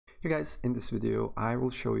Hey guys, in this video I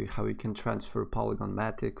will show you how you can transfer Polygon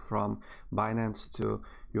Matic from Binance to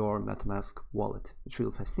your MetaMask wallet. It's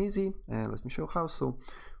real fast and easy, and let me show how. So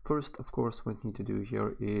first, of course, what you need to do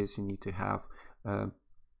here is you need to have a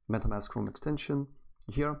MetaMask Chrome extension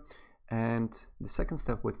here, and the second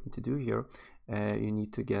step what you need to do here, you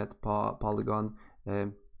need to get Polygon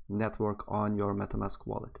network on your MetaMask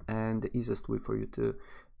wallet. And the easiest way for you to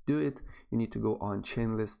do it, you need to go on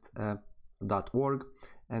chainlist.org,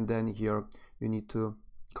 and then here you need to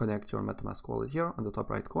connect your MetaMask wallet here on the top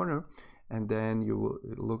right corner, and then you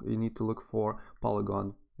need to look for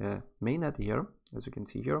Polygon mainnet here, as you can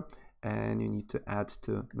see here, and you need to add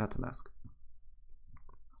to MetaMask,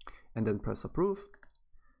 and then press approve,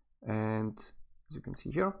 and as you can see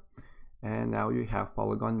here, and now you have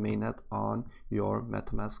Polygon mainnet on your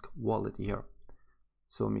MetaMask wallet here.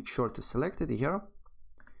 So make sure to select it here,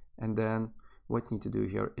 and then what you need to do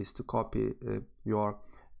here is to copy your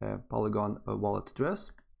Polygon wallet address,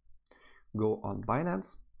 go on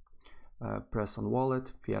Binance, press on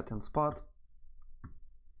wallet, fiat and spot,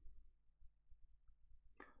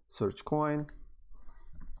 search coin,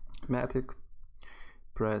 Matic,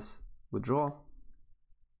 press withdraw,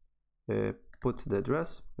 put the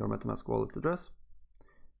address, your MetaMask wallet address,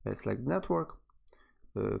 select network,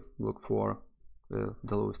 look for the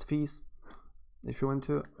lowest fees if you want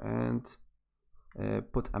to, and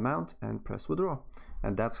put amount and press withdraw.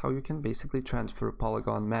 And that's how you can basically transfer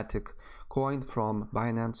Polygon Matic coin from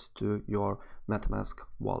Binance to your MetaMask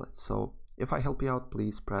wallet. So if I help you out,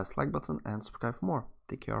 please press like button and subscribe for more.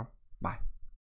 Take care. Bye.